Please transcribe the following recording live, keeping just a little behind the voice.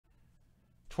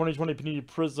2020 Panini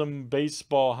Prizm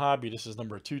Baseball Hobby. This is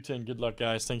number 210. Good luck,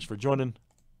 guys. Thanks for joining.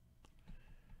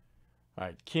 All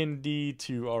right, Kendi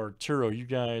to Arturo. You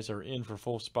guys are in for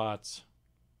full spots.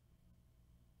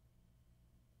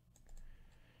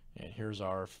 And here's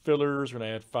our fillers. We're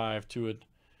going to add 5 to it.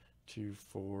 2,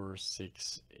 4,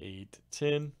 6, 8,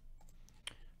 10.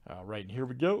 All right, and here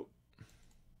we go.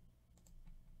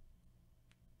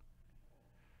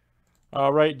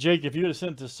 All right, Jake, if you had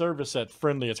sent this service at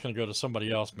friendly, it's going to go to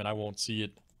somebody else, man. I won't see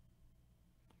it.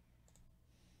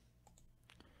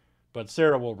 But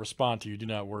Sarah will respond to you. Do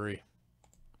not worry.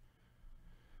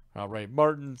 All right,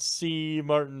 Martin C,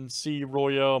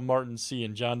 Royale, Martin C,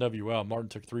 and John W. Wow, Martin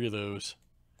took 3 of those.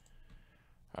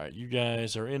 All right, you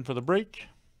guys are in for the break.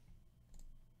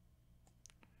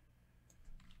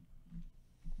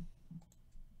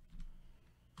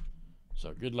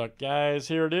 So good luck, guys.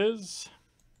 Here it is.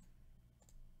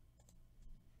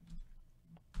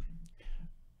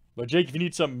 But Jake, if you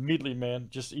need something immediately, man,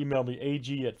 just email me,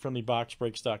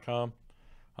 ag@friendlyboxbreaks.com.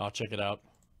 I'll check it out.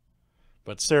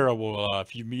 But Sarah will,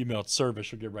 if you email service,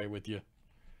 she'll get right with you.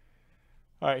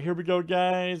 All right, here we go,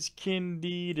 guys.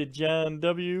 Kendi to John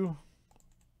W.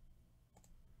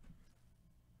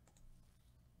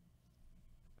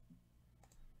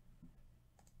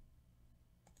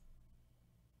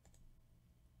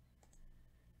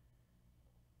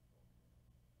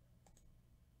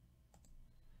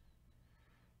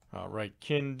 All right,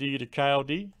 Kendi to Kyle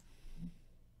D.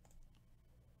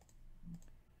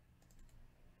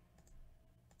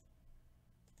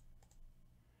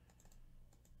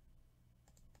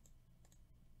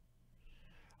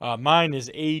 Mine is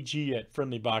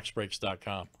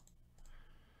ag@friendlyboxbreaks.com.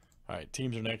 All right,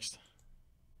 teams are next.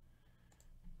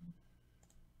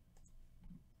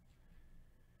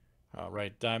 All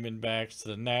right, Diamondbacks to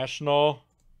the National.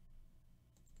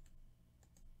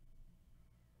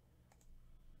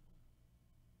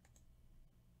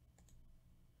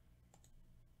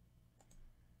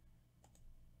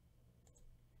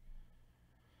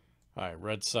 All right,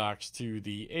 Red Sox to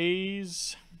the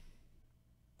A's.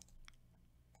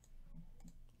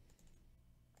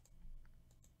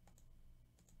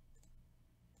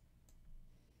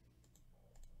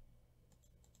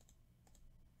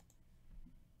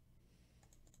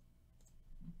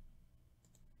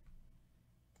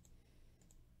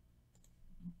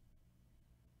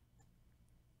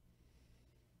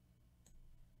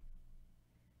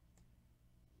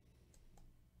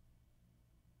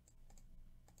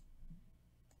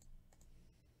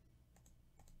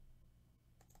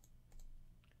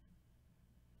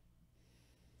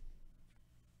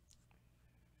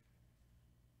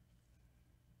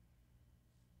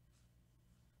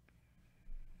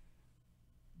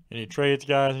 Any trades,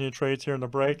 guys? Any trades here in the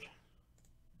break?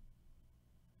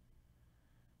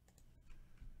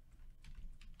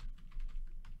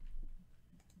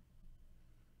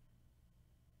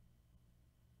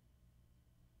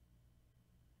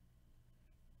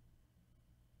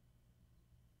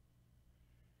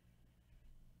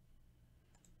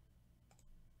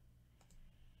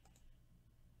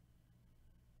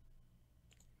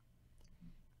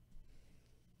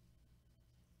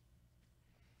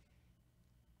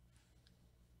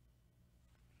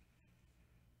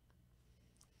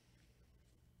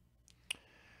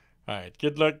 All right,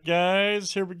 good luck,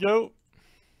 guys. Here we go.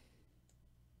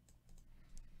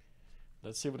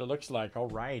 Let's see what it looks like. All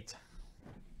right.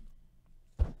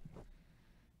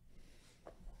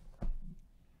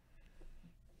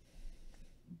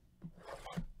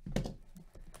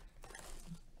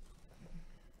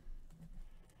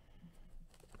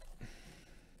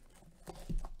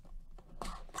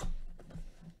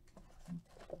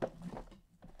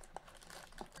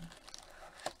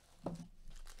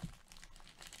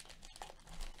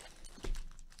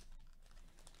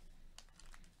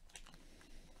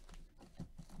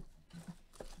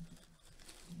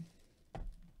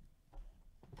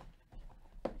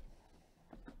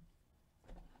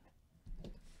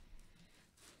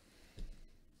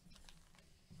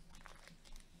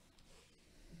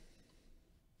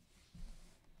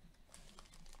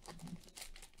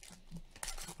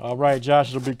 All right, Josh,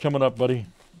 it'll be coming up, buddy.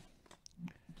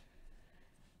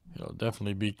 It'll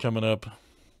definitely be coming up.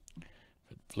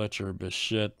 Fletcher,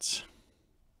 Bichette,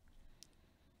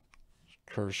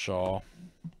 Kershaw.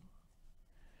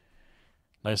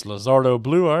 Nice Luzardo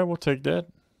blue. All right, we'll take that.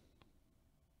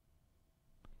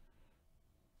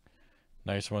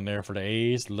 Nice one there for the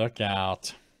A's. Look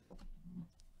out.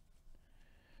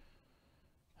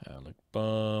 Alec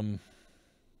Bum.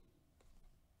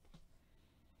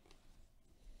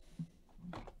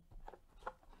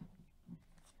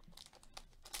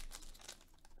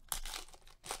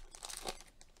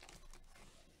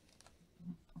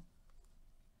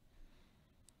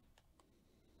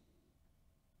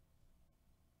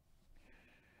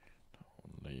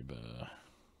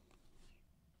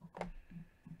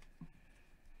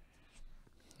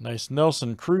 Nice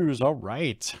Nelson Cruz. All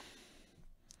right.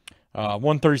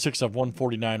 136 of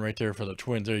 149 right there for the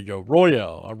Twins. There you go.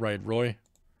 Royale. All right, Roy.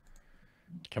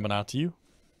 Coming out to you.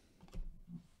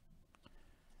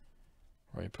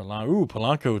 Right, Polanco. Ooh,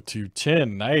 Polanco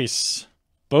 210. Nice.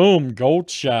 Boom. Gold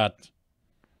shot. That's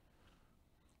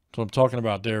what I'm talking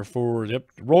about there. Forward.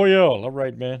 Yep. Royale. All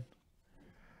right, man.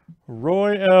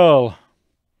 Royale.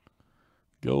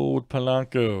 Gold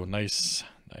Polanco. Nice.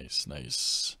 Nice,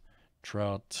 nice.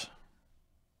 Trout.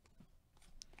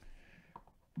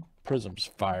 Prizm's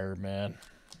fire, man.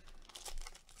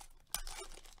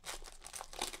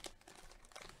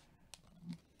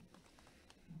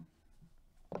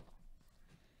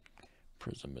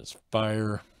 Prizm is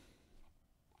fire.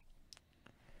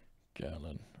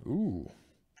 Gallon. Ooh.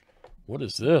 What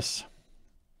is this?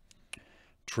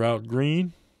 Trout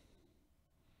green.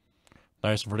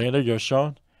 Nice for there you go,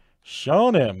 Sean.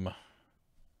 Sean him.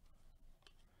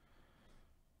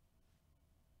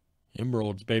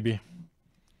 Emeralds, baby.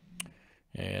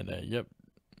 And, yep.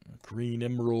 Green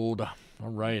emerald. All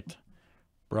right.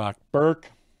 Brock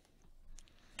Burke.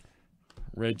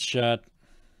 Red shot.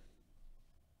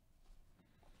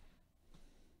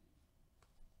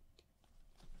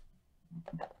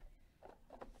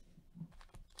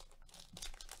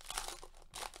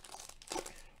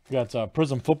 We got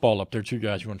Prizm football up there too,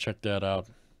 guys. You want to check that out.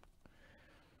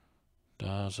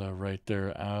 Daza right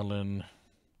there. Allen.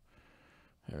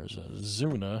 There's a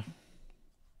Zuna.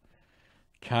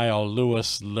 Kyle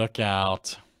Lewis, look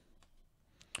out.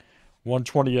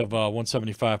 120 of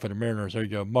 175 for the Mariners. There you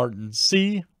go. Martin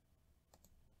C.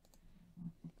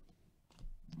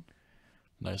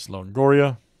 Nice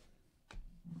Longoria.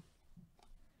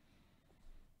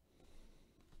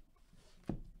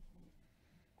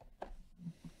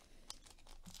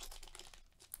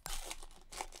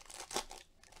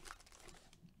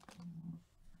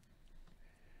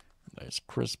 Nice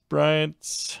Chris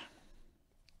Bryant.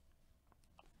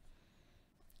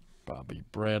 Bobby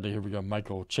Bradley. Here we go.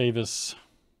 Michael Chavis.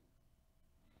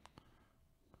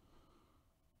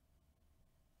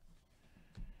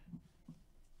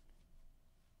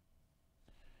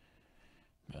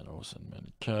 Meadows and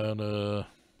Mancada.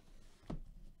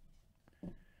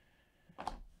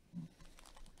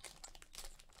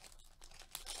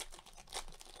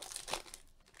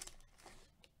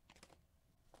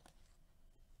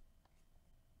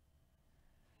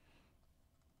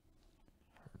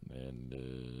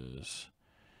 Hernandez.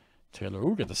 Taylor.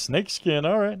 Ooh, got the snakeskin.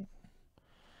 All right.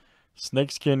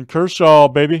 Snakeskin Kershaw,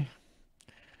 baby.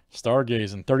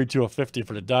 Stargazing. 32 of 50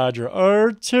 for the Dodger.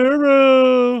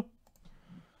 Arturo.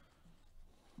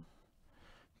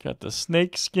 Got the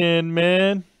snakeskin,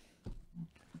 man.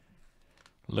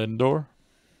 Lindor.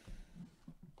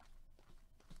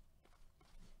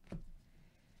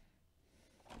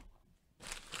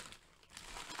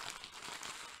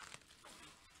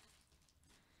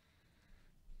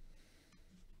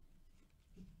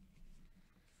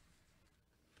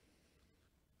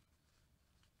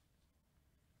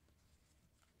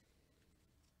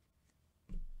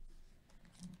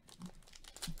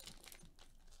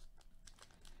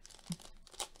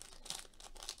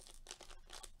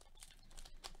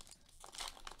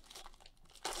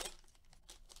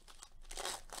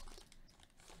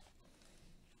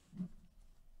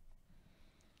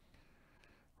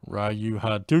 Ryu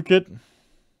Hadouket.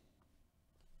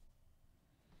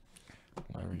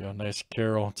 There we go. Nice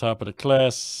Carroll. Top of the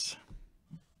class.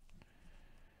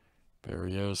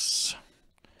 Barrios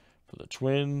for the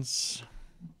Twins.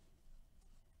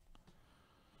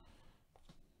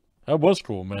 That was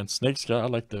cool, man. Snakes guy. I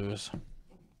like those.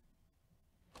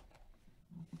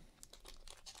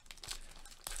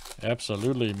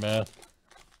 Absolutely, man.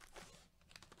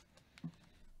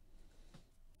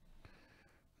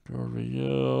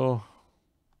 Gurriel.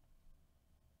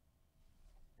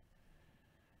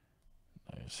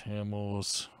 Nice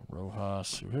Hamels.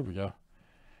 Rojas. Here we go.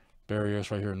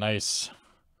 Barriers right here. Nice.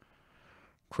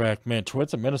 Crack, man.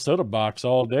 It's a Minnesota box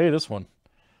all day, this one.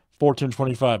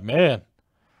 1425. Man.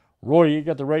 Roy, you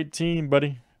got the right team,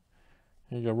 buddy.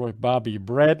 Here you go, Roy. Bobby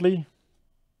Bradley.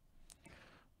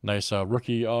 Nice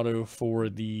rookie auto for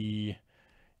the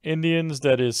Indians.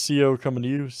 That is CO coming to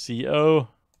you. CO.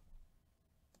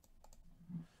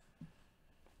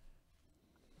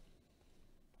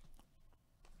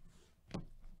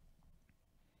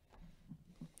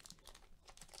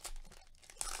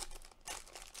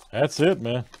 That's it,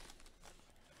 man.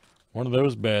 One of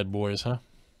those bad boys, huh?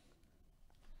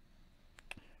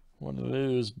 One of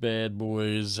those bad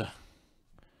boys.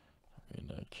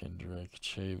 Kendrick,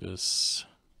 Chavis.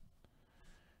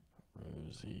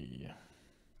 Rosie. Here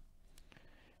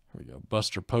we go.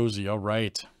 Buster Posey. All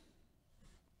right.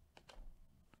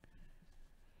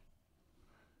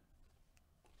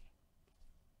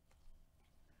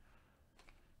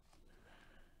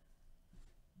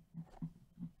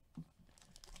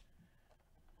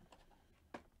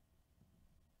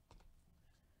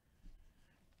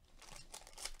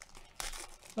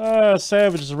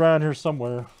 Savage is around here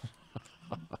somewhere.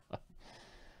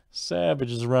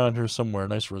 Savage is around here somewhere.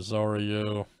 Nice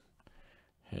Rosario.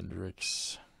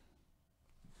 Hendricks.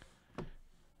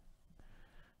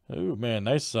 Oh, man.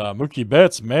 Nice Mookie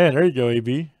Betts. Man, there you go,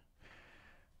 AB.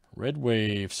 Red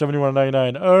Wave.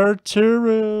 71.99.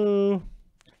 Arturo.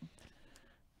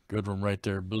 Good one right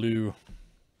there. Blue.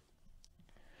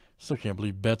 Still can't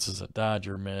believe Betts is a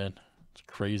Dodger, man. It's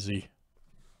crazy.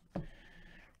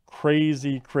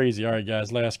 Crazy, crazy. All right,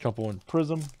 guys. Last couple in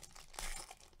Prizm.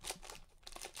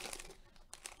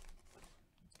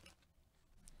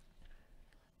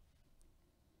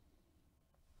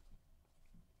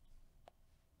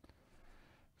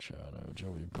 Chado,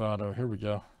 Joey Votto. Here we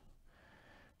go.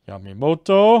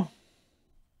 Yamamoto.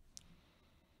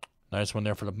 Nice one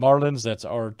there for the Marlins. That's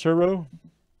Arturo.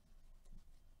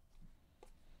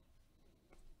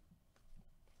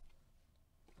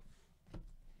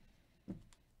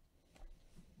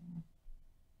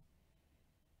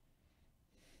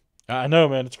 I know,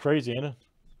 man. It's crazy, ain't it?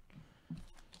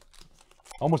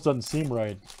 Almost doesn't seem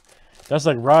right. That's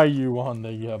like Ryu on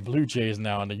the Blue Jays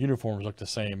now, and the uniforms look the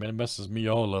same, and it messes me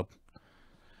all up.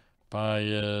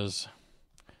 Baez.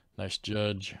 Nice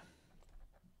Judge.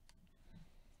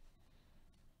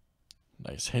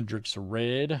 Nice Hendricks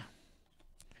red.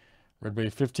 Red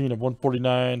Wave 15 of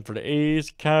 149 for the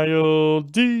A's. Kyle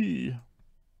D.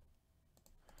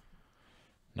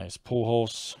 Nice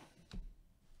Pujols.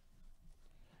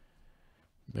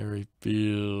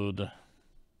 Merrifield.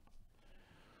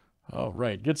 All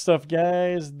right, good stuff,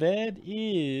 guys. That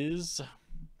is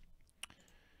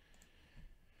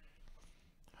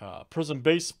Prizm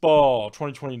Baseball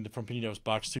 2020 from Panini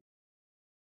box 2.